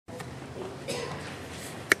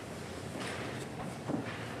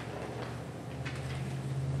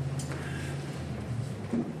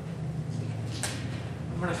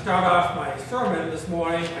start off my sermon this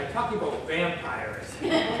morning by talking about vampires.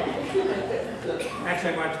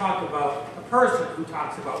 Actually, I want to talk about a person who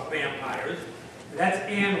talks about vampires. That's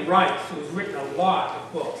Anne Rice, who's written a lot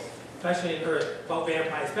of books, especially about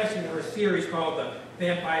vampires, especially in her series called The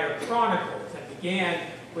Vampire Chronicles, that began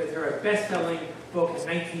with her best-selling book in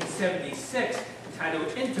 1976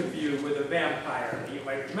 entitled Interview with a Vampire. You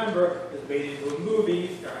might remember it was made into a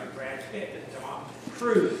movie starring Brad Pitt and Tom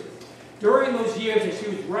Cruise. During those years that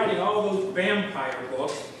she was writing all those vampire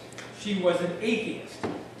books, she was an atheist.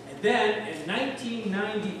 And then in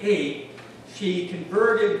 1998, she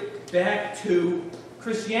converted back to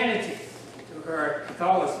Christianity, to her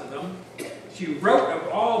Catholicism. She wrote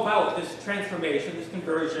all about this transformation, this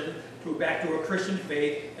conversion, back to her Christian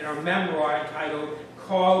faith in her memoir entitled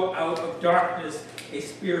Called Out of Darkness, A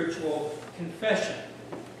Spiritual Confession.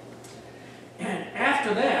 And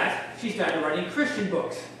after that, she started writing Christian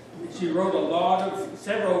books. She wrote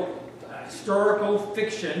several historical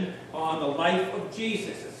fiction on the life of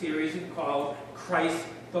Jesus, a series called Christ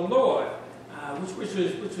the Lord,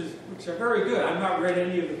 which are very good. I've not read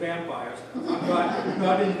any of the vampires. I'm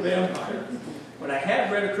not into vampires. But I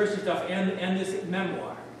have read the Christian stuff and this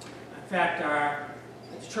memoir. In fact,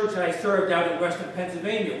 the church that I served out in Western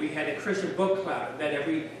Pennsylvania, we had a Christian book club that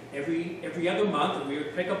every other month, and we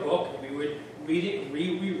would pick a book and we would read it. And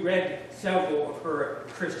we read several of her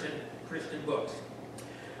Christian books.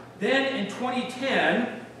 Then in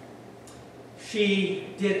 2010, she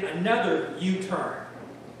did another U-turn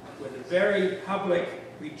with a very public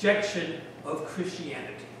rejection of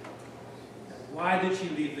Christianity. Why did she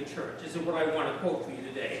leave the church? This is what I want to quote for you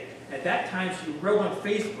today. At that time, she wrote on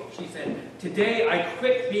Facebook, she said, "Today I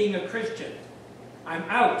quit being a Christian. I'm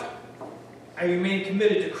out. I remain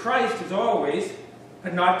committed to Christ as always,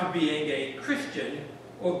 but not to being a Christian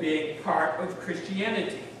or being part of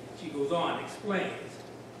Christianity." She goes on, explains,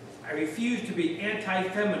 "I refuse to be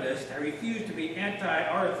anti-feminist. I refuse to be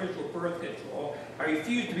anti-artificial birth control. I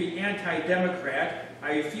refuse to be anti-democrat.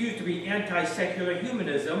 I refuse to be anti-secular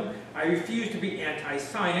humanism. I refuse to be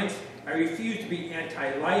anti-science. I refuse to be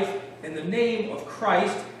anti-life. In the name of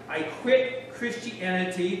Christ, I quit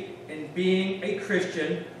Christianity and being a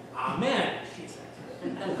Christian. Amen," she said.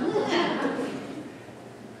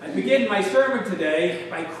 I begin my sermon today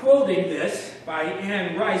by quoting this by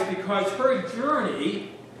Anne Rice because her journey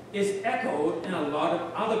is echoed in a lot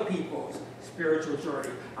of other people's spiritual journey.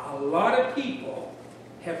 A lot of people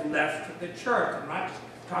have left the church. I'm not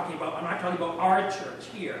talking about our church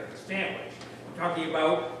here, Sandwich. I'm talking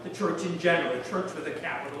about the church in general, the church with a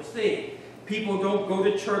capital C. People don't go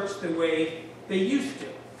to church the way they used to.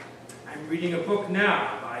 I'm reading a book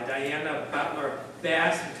now by Diana Butler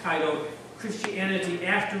Bass entitled Christianity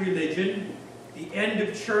After Religion, The End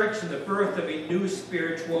of Church and the Birth of a New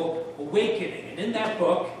Spiritual Awakening. And in that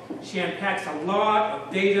book, she unpacks a lot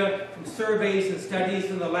of data from surveys and studies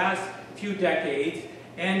in the last few decades,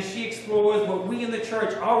 and she explores what we in the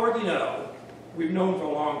church already know, we've known for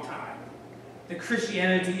a long time, that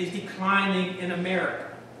Christianity is declining in America.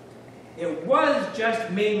 It was just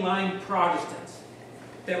mainline Protestants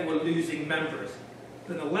that were losing members.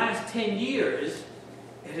 But in the last 10 years,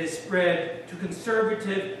 it has spread to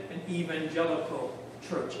conservative and evangelical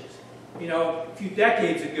churches. You know, a few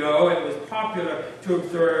decades ago, it was popular to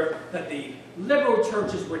observe that the liberal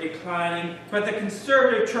churches were declining, but the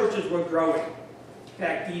conservative churches were growing. In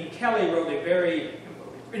fact, Dean Kelly wrote a very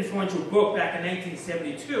influential book back in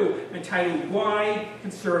 1972 entitled Why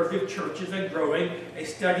Conservative Churches Are Growing, a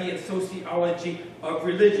study in sociology of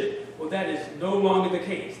religion. Well, that is no longer the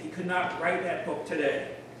case. He could not write that book today.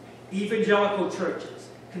 Evangelical churches,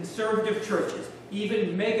 conservative churches,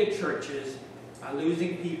 even mega churches are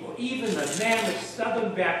losing people. Even the Mammoth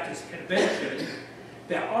Southern Baptist Convention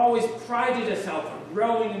that always prided itself on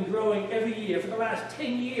growing and growing every year for the last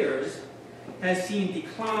 10 years has seen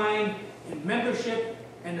decline in membership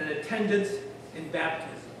and in attendance in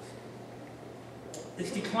baptisms.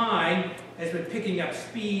 This decline has been picking up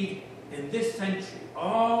speed in this century.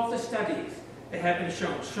 All the studies that have been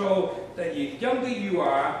shown show that the younger you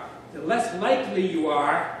are, the less likely you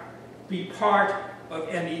are to be part of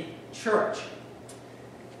any church.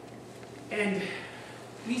 And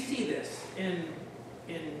we see this in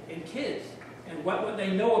kids and what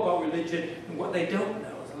they know about religion and what they don't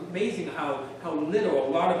know. It's amazing how little a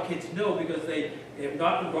lot of kids know because they have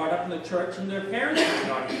not been brought up in the church and their parents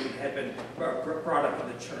have been brought up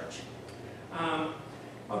in the church.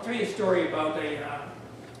 I'll tell you a story about a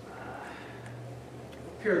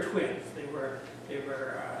pair of twins.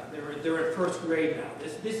 They're in first grade now.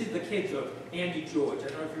 This is the kids of Andy George. I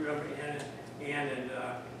don't know if you remember Ann and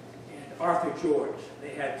Arthur George. They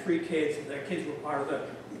had 3 kids, and their kids were part of the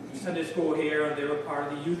Sunday school here, and they were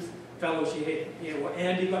part of the youth fellowship here. Well,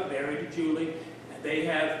 Andy got married to Julie, and they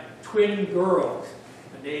have twin girls,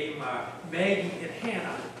 named Maggie and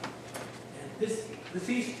Hannah. And this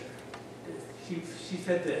Easter, she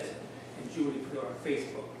said this, and Julie put it on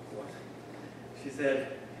Facebook, of course. She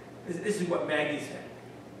said, this is what Maggie said.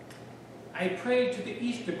 I prayed to the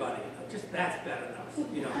Easter Bunny. Just that's bad enough,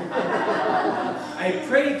 you know. I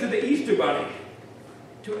prayed to the Easter Bunny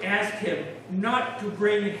to ask him not to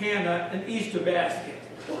bring Hannah an Easter basket.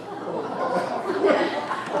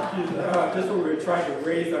 Just when we were trying to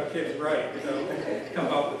raise our kids right, you know, come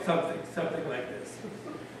up with something like this.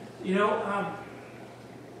 You know,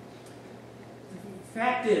 the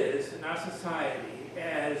fact is, in our society,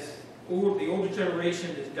 as the older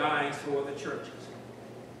generation is dying, so are the churches.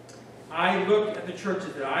 I look at the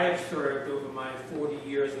churches that I have served over my 40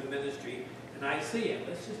 years of ministry, and I see it.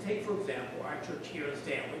 Let's just take, for example, our church here in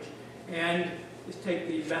Sandwich, and let's take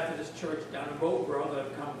the Methodist Church down in Boltonboro that I've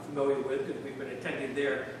become familiar with because we've been attending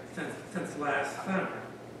there since last summer.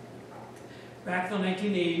 Back in the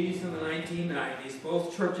 1980s and the 1990s,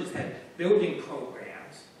 both churches had building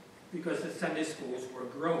programs because the Sunday schools were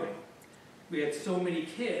growing. We had so many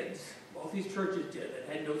kids, both these churches did,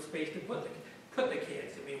 that had no space to put the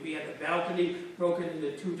kids. I mean, we had the balcony broken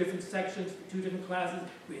into 2 different sections for 2 different classes.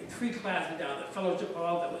 We had 3 classes down the fellowship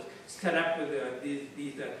hall that was set up with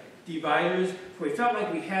these dividers. So we felt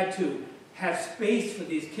like we had to have space for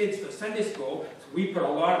these kids for Sunday school. So we put a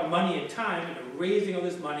lot of money and time into raising all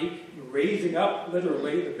this money, and raising up,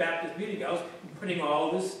 literally, the Baptist meeting house, and putting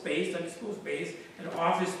all this space, Sunday school space, and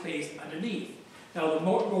office space underneath. Now, the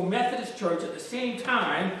Boltonboro Methodist Church at the same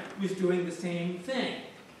time was doing the same thing.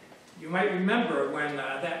 You might remember when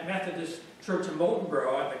that Methodist church in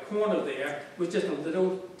Boltonboro, at the corner there, was just a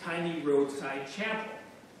little tiny roadside chapel.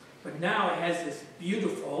 But now it has this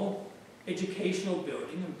beautiful educational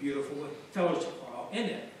building and beautiful fellowship hall in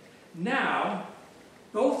it. Now,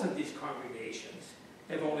 both of these congregations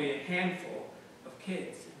have only a handful of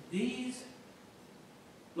kids. These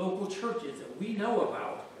local churches that we know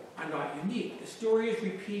about are not unique. The story is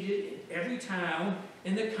repeated in every town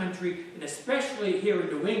in the country, and especially here in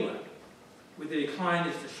New England, where the decline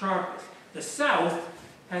is the sharpest. The South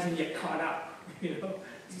hasn't yet caught up. You know,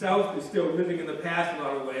 the South is still living in the past in a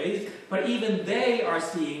lot of ways, but even they are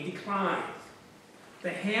seeing declines. The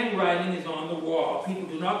handwriting is on the wall. People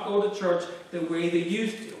do not go to church the way they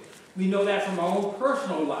used to. We know that from our own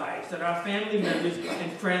personal lives, that our family members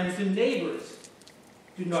and friends and neighbors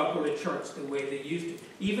do not go to church the way they used to.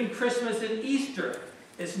 Even Christmas and Easter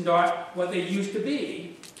is not what they used to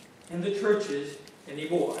be in the churches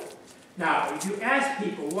anymore. Now, if you ask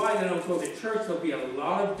people why they don't go to church, there'll be a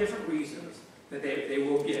lot of different reasons that they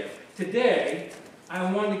will give. Today,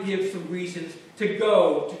 I want to give some reasons to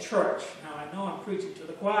go to church. Now, I know I'm preaching to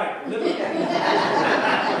the choir, literally.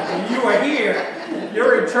 You are here,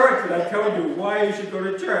 you're in church, and I'm telling you why you should go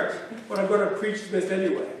to church. But I'm going to preach this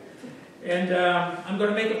anyway. And I'm going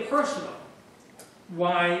to make it personal,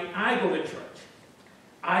 why I go to church.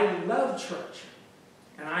 I love church.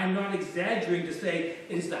 And I'm not exaggerating to say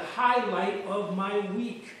it is the highlight of my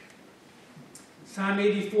week. Psalm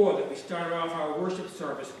 84 that we started off our worship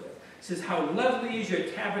service with says, "How lovely is your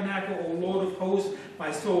tabernacle, O Lord of hosts.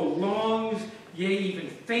 My soul longs, yea, even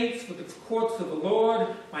faints for the courts of the Lord.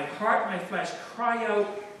 My heart, my flesh cry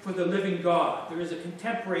out for the living God." There is a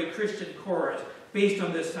contemporary Christian chorus based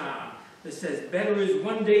on this psalm that says, "Better is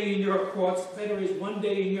one day in your courts, better is one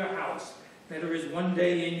day in your house. Better is one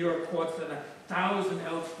day in your courts than 1,000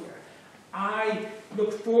 elsewhere." I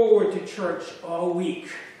look forward to church all week.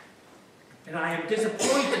 And I am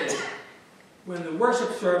disappointed when the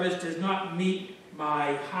worship service does not meet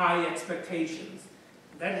my high expectations.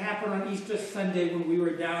 That happened on Easter Sunday when we were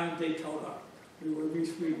down in Daytona. We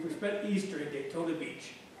spent Easter in Daytona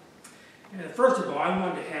Beach. And first of all, I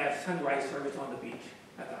wanted to have sunrise service on the beach.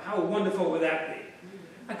 I thought, how wonderful would that be?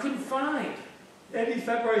 I couldn't find any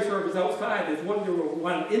sunrise service outside. There's one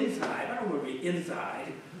inside. I don't want to be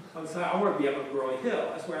inside. I want to be up on Burley Hill.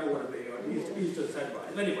 That's where I want to be on Easter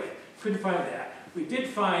sunrise. Anyway, couldn't find that. We did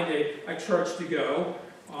find a church to go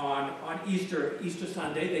on Easter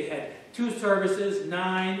Sunday. They had 2 services,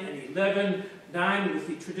 9 and 11. 9 was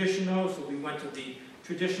the traditional, so we went to the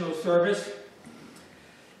traditional service.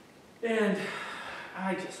 And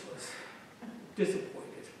I just was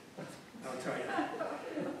disappointed, I'll tell you.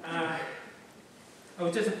 I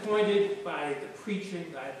was disappointed by the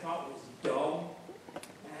preaching that I thought was dull,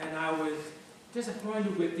 and I was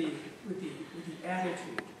disappointed with the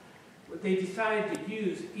attitude. They decided to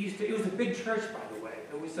use Easter. It was a big church, by the way.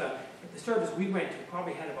 It was at the service we went to,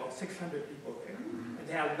 probably had about 600 people there. And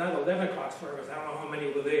they had another 11 o'clock service. I don't know how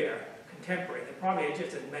many were there, contemporary. They probably had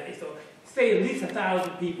just as many. So say at least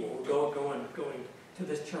 1,000 people were going to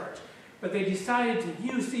this church. But they decided to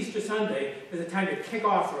use Easter Sunday as a time to kick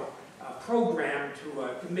off a program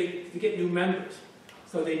to get new members.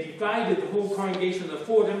 So they divided the whole congregation into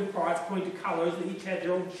 4 different parts, pointed colors. They each had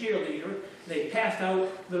their own cheerleader. They passed out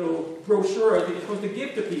little brochures they were supposed to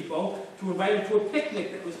give to people to invite them to a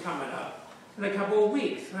picnic that was coming up in a couple of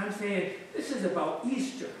weeks. And I'm saying, this is about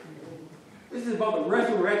Easter. This is about the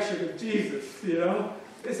resurrection of Jesus, you know.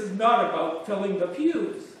 This is not about filling the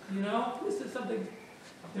pews, you know. This is something,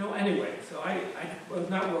 you know, anyway. So I was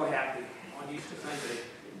not real happy on Easter Sunday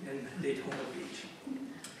in Daytona Beach.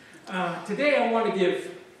 Today I want to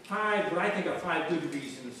give what I think are 5 good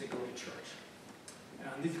reasons to go to church.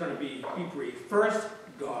 These are going to be brief. First,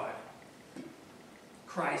 God.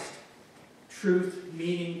 Christ. Truth,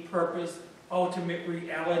 meaning, purpose, ultimate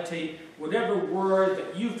reality, whatever word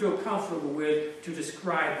that you feel comfortable with to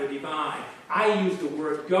describe the divine. I use the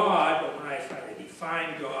word God, but when I try to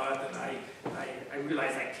define God, then I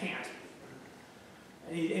realize I can't.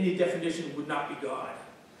 Any definition would not be God.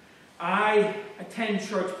 I attend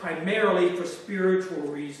church primarily for spiritual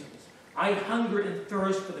reasons. I hunger and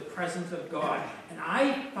thirst for the presence of God. And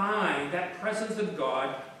I find that presence of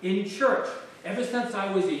God in church. Ever since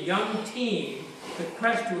I was a young teen, the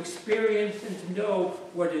quest to experience and to know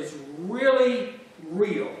what is really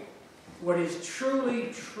real, what is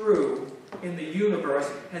truly true in the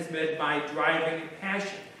universe has been my driving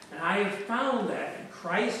passion. And I have found that in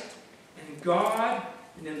Christ, in God,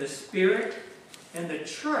 and in the Spirit. And the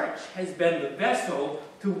church has been the vessel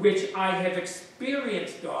through which I have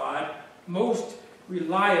experienced God most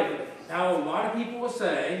reliably. Now, a lot of people will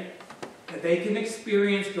say that they can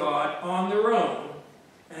experience God on their own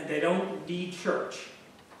and they don't need church.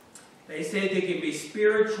 They say they can be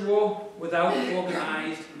spiritual without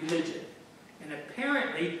organized religion. And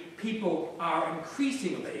apparently, people are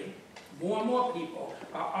increasingly, more and more people,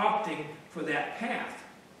 are opting for that path.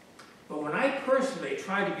 But when I personally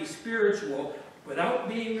try to be spiritual without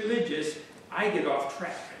being religious, I get off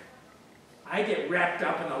track. I get wrapped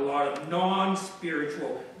up in a lot of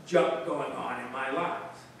non-spiritual junk going on in my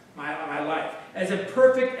life. As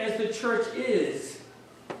imperfect as the church is,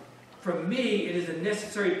 for me, it is a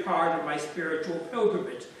necessary part of my spiritual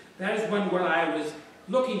pilgrimage. That is when I was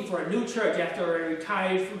looking for a new church after I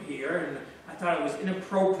retired from here, and I thought it was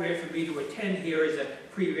inappropriate for me to attend here as a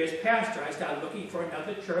previous pastor. I started looking for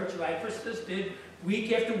another church, and I persisted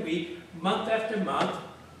week after week, month after month,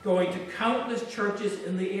 going to countless churches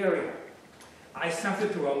in the area. I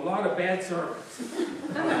suffered through a lot of bad sermons,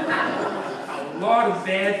 a lot of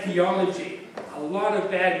bad theology, a lot of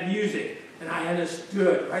bad music, and I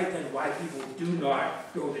understood right then why people do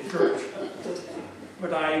not go to church.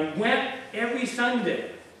 But I went every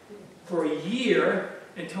Sunday for a year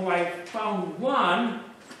until I found one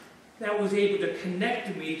that was able to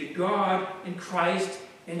connect me to God and Christ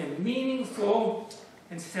in a meaningful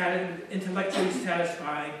and intellectually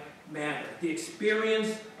satisfying manner. The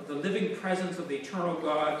experience of the living presence of the eternal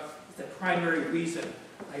God is the primary reason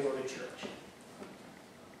I go to church.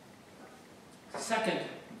 Second,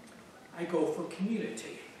 I go for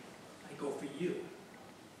community. I go for you.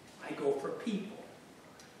 I go for people.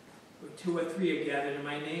 Where 2 or 3 are gathered in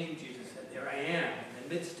my name, Jesus said, there I am in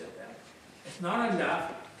the midst of them. It's not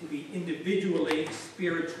enough to be individually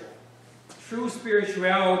spiritual. True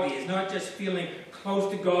spirituality is not just feeling close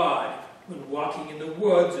to God when walking in the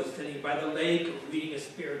woods or sitting by the lake or reading a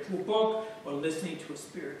spiritual book or listening to a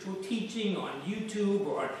spiritual teaching on YouTube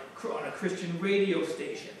or on a Christian radio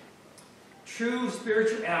station. True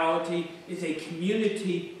spirituality is a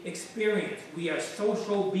community experience. We are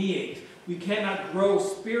social beings. We cannot grow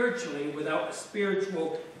spiritually without a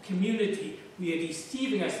spiritual community. We are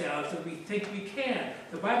deceiving ourselves if we think we can.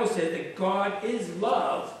 The Bible says that God is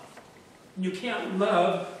love. And you can't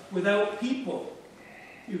love without people.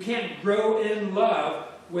 You can't grow in love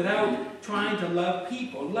without trying to love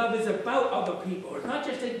people. Love is about other people. It's not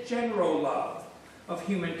just a general love of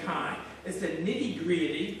humankind. It's the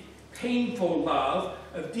nitty-gritty, painful love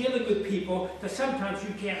of dealing with people that sometimes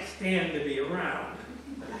you can't stand to be around.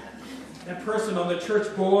 That person on the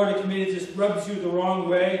church board or committee just rubs you the wrong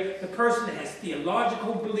way. The person that has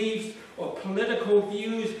theological beliefs or political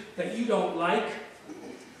views that you don't like.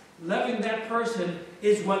 Loving that person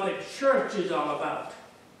is what the church is all about.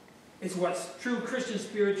 It's what true Christian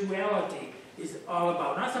spirituality is all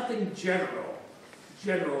about. Not something general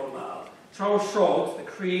love. Charles Schulz, the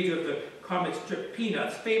creator of the comic strip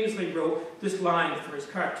Peanuts, famously wrote this line for his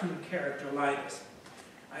cartoon character Linus.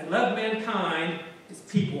 I love mankind, it's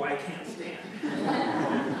people I can't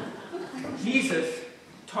stand. Jesus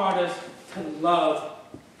taught us to love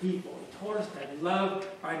people. He taught us to love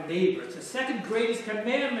our neighbors. The second greatest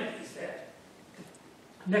commandment, he said,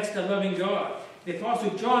 next to loving God. The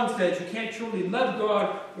Apostle John says you can't truly love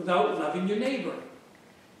God without loving your neighbor.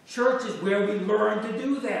 Church is where we learn to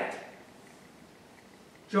do that.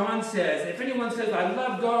 John says, if anyone says, I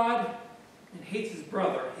love God, and hates his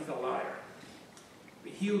brother, he's a liar.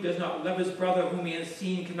 But he who does not love his brother whom he has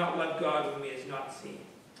seen cannot love God whom he has not seen.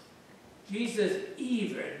 Jesus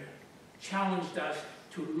even challenged us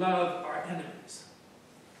to love our enemies,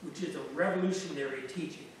 which is a revolutionary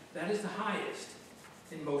teaching. That is the highest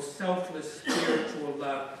and most selfless spiritual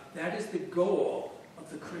love. That is the goal of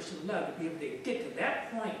the Christian love, to be able to get to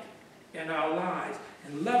that point in our lives.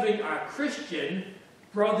 And loving our Christian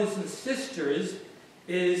brothers and sisters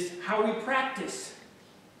is how we practice.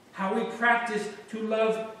 How we practice to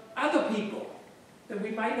love other people that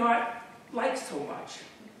we might not like so much.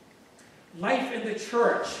 Life in the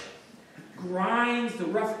church grinds the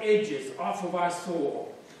rough edges off of our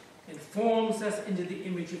soul and forms us into the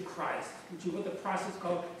image of Christ, which is what the process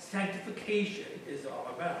called sanctification is all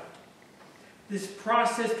about. This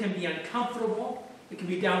process can be uncomfortable. It can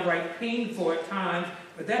be downright painful at times,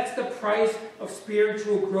 but that's the price of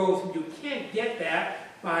spiritual growth. And you can't get that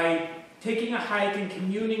by taking a hike and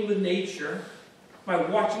communing with nature, by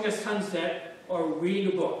watching a sunset, or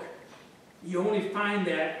reading a book. You only find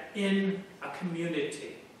that in a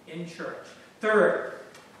community, in church. Third,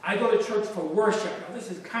 I go to church for worship. Now, this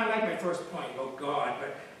is kind of like my first point about God,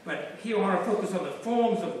 but here I want to focus on the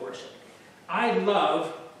forms of worship. I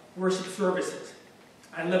love worship services.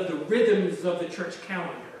 I love the rhythms of the church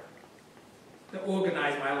calendar that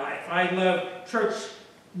organize my life. I love church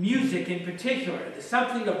music in particular. There's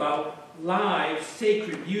something about live,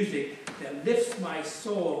 sacred music that lifts my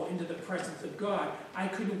soul into the presence of God. I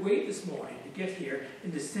couldn't wait this morning to get here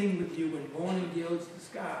and to sing with you when morning gilds the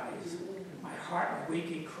skies. My heart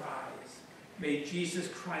waking cries, may Jesus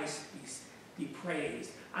Christ be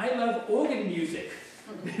praised. I love organ music,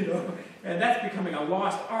 and that's becoming a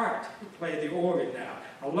lost art to play the organ now.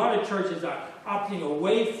 A lot of churches are opting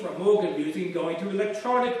away from organ music and going to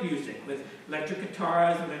electronic music with electric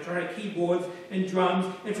guitars and electronic keyboards and drums.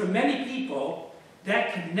 And for many people,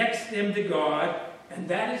 that connects them to God, and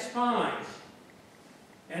that is fine.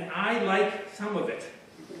 And I like some of it.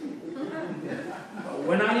 But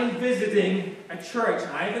when I am visiting a church,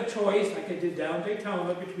 and I have a choice, like I did down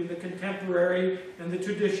Daytona, between the contemporary and the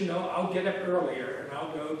traditional, I'll get up earlier and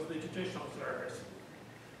I'll go to the traditional service.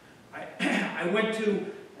 I went to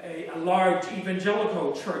a large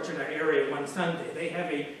evangelical church in our area one Sunday. They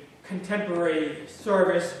have a contemporary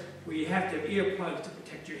service where you have to have earplugs to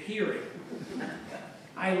protect your hearing.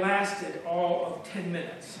 I lasted all of 10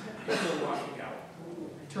 minutes before walking out.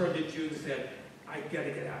 I turned to Jude and said, I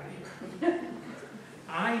gotta get out of here.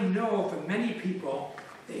 I know for many people,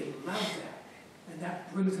 they love that. And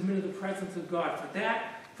that brings them into the presence of God.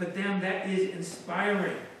 For them, that is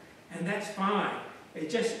inspiring. And that's fine.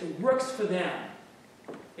 It works for them.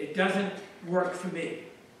 It doesn't work for me.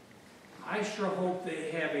 I sure hope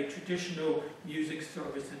they have a traditional music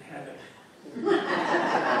service in heaven.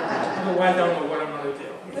 Otherwise, I don't know what I'm going to do.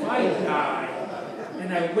 If I die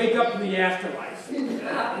and I wake up in the afterlife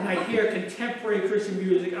and I hear contemporary Christian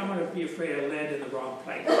music, I'm going to be afraid I land in the wrong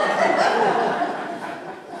place.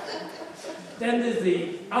 Then there's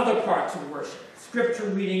the other parts of worship. Scripture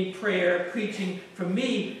reading, prayer, preaching. For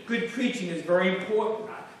me, good preaching is very important.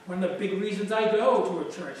 One of the big reasons I go to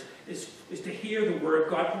a church is to hear the Word of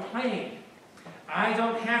God proclaimed. I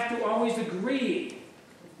don't have to always agree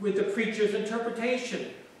with the preacher's interpretation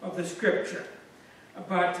of the Scripture.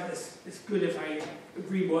 But it's good if I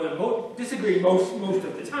agree more than disagree most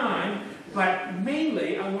of the time. But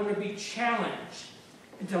mainly, I want to be challenged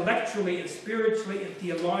intellectually and spiritually and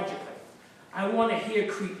theologically. I want to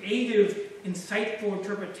hear creative, insightful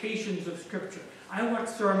interpretations of Scripture. I want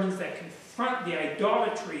sermons that confront the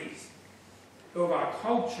idolatries of our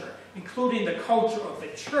culture, including the culture of the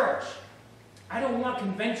church. I don't want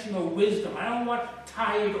conventional wisdom. I don't want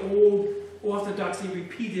tired old orthodoxy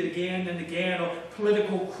repeated again and again, or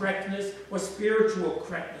political correctness, or spiritual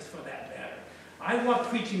correctness for that matter. I want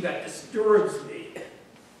preaching that disturbs me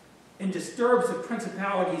and disturbs the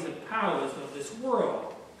principalities and powers of this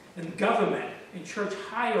world, and government, and church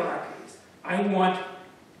hierarchies. I want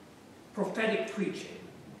prophetic preaching.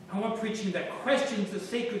 I want preaching that questions the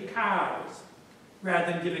sacred cows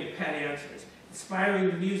rather than giving pat answers.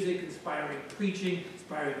 Inspiring music, inspiring preaching,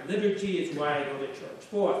 inspiring liturgy is why I go to church.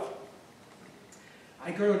 Fourth,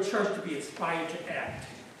 I go to church to be inspired to act.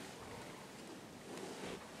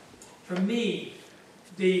 For me,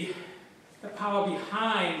 the power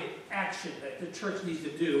behind action that the church needs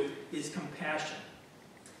to do is compassion.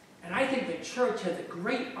 And I think the church has a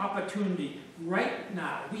great opportunity right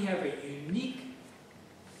now. We have a unique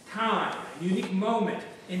time, a unique moment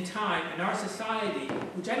in time in our society,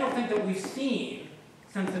 which I don't think that we've seen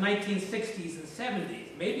since the 1960s and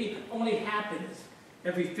 70s. Maybe it only happens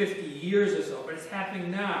every 50 years or so, but it's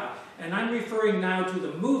happening now. And I'm referring now to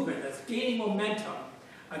the movement that's gaining momentum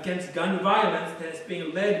against gun violence that's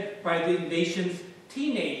being led by the nation's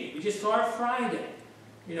teenagers. We just saw it Friday,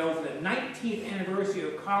 for the 19th anniversary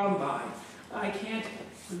of Columbine. I can't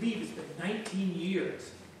believe it's been 19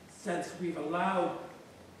 years since we've allowed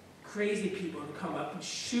crazy people to come up and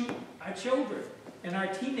shoot our children and our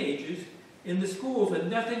teenagers in the schools, and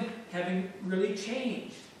nothing having really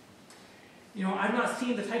changed. I'm not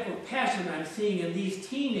seeing the type of passion I'm seeing in these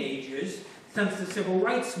teenagers since the civil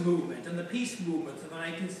rights movement and the peace movements of the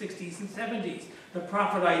 1960s and 70s. The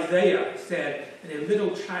prophet Isaiah said, "And a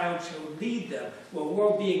little child shall lead them." Well,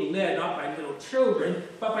 we're being led not by little children,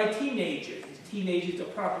 but by teenagers. These teenagers are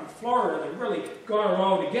parked in Florida that really got it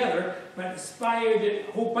all together, but inspired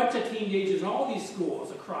a whole bunch of teenagers in all these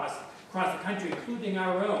schools across the country, including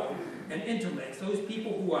our own, and interlinks, those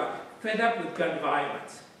people who are fed up with gun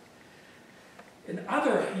violence. And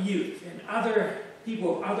other youth and other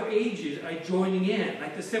people of other ages are joining in.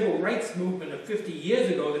 Like the civil rights movement of 50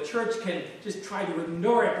 years ago, the church can just try to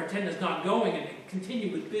ignore it, pretend it's not going, and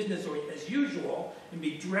continue with business as usual, and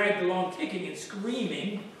be dragged along kicking and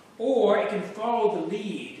screaming, or it can follow the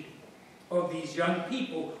lead of these young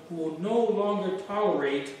people who will no longer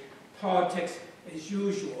tolerate politics as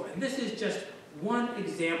usual. And this is just one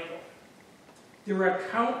example. There are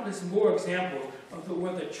countless more examples of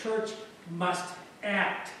where the church must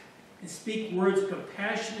act and speak words of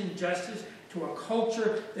compassion and justice to a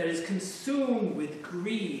culture that is consumed with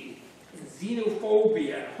greed and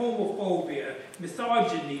xenophobia and homophobia,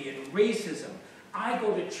 misogyny and racism. I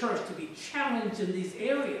go to church to be challenged in these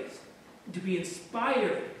areas, to be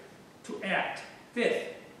inspired to act.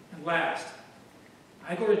 Fifth and last,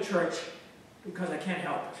 I go to church because I can't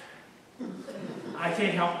help it. I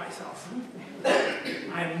can't help myself.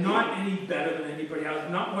 I am not any better than anybody else.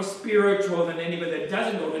 I'm not more spiritual than anybody that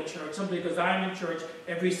doesn't go to church simply because I'm in church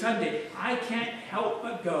every Sunday. I can't help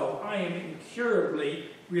but go. I am incurably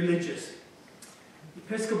religious.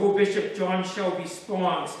 Episcopal Bishop John Shelby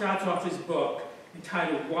Spong starts off his book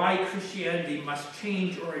entitled "Why Christianity Must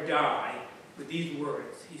Change or Die" with these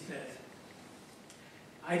words. He says,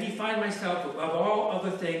 "I define myself above all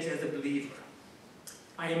other things as a believer.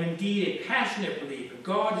 I am indeed a passionate believer.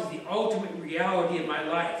 God is the ultimate reality of my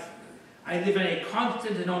life. I live in a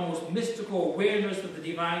constant and almost mystical awareness of the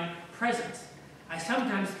divine presence. I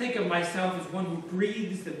sometimes think of myself as one who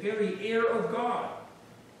breathes the very air of God,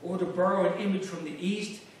 or to borrow an image from the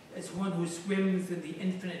East, as one who swims in the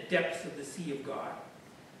infinite depths of the sea of God.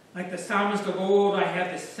 Like the psalmist of old, I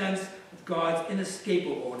have the sense of God's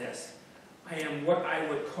inescapableness. I am what I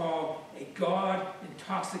would call a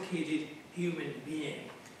God-intoxicated human being."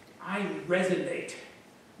 I resonate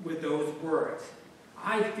with those words.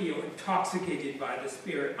 I feel intoxicated by the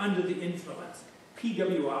Spirit, under the influence.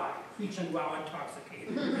 PWI, preaching while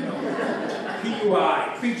intoxicated.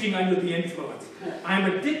 PUI, preaching under the influence. I'm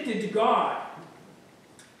addicted to God.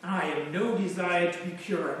 I have no desire to be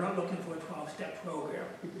cured. I'm not looking for a 12-step program.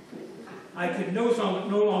 I could no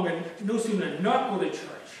sooner not go to church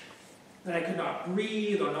that I could not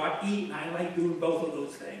breathe or not eat, and I like doing both of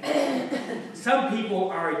those things. Some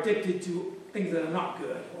people are addicted to things that are not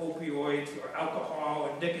good, opioids or alcohol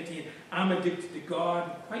or nicotine. I'm addicted to God.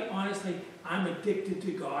 Quite honestly, I'm addicted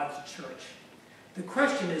to God's church. The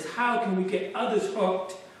question is, how can we get others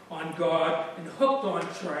hooked on God and hooked on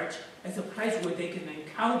church as a place where they can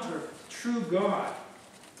encounter true God?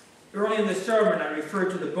 Early in the sermon, I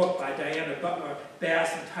referred to the book by Diana Butler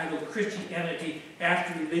Bass entitled "Christianity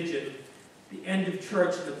After Religion: The End of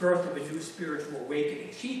Church and the Birth of a New Spiritual Awakening."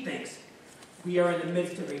 She thinks we are in the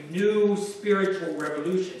midst of a new spiritual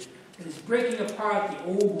revolution that is breaking apart the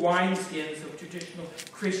old wineskins of traditional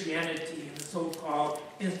Christianity and the so-called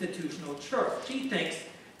institutional church. She thinks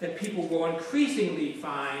that people will increasingly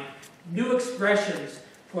find new expressions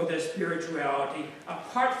for their spirituality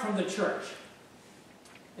apart from the church,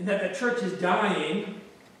 and that the church is dying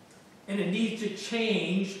and it needs to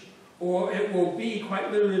change, or it will be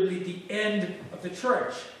quite literally the end of the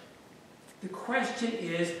church. The question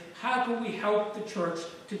is, how can we help the church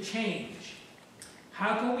to change?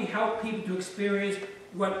 How can we help people to experience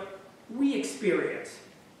what we experience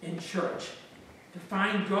in church? To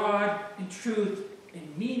find God and truth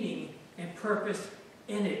and meaning and purpose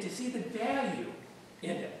in it, to see the value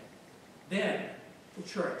in it. Then the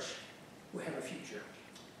church will have a future.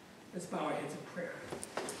 Let's bow our heads in prayer.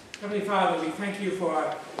 Heavenly Father, we thank you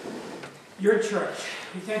for your church.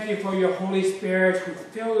 We thank you for your Holy Spirit who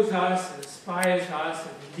fills us, inspires us,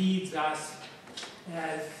 and leads us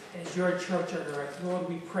as your church on earth. Lord,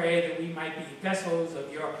 we pray that we might be vessels of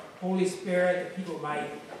your Holy Spirit, that people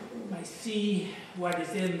might see what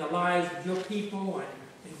is in the lives of your people and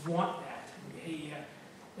they want that. And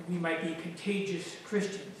that we might be contagious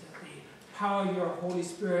Christians, that the power of your Holy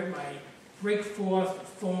Spirit might break forth the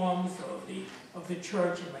forms of the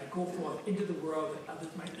church and might go forth into the world that others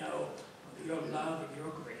might know of your love and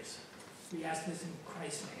your grace. We ask this in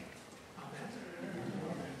Christ's name.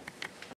 Amen.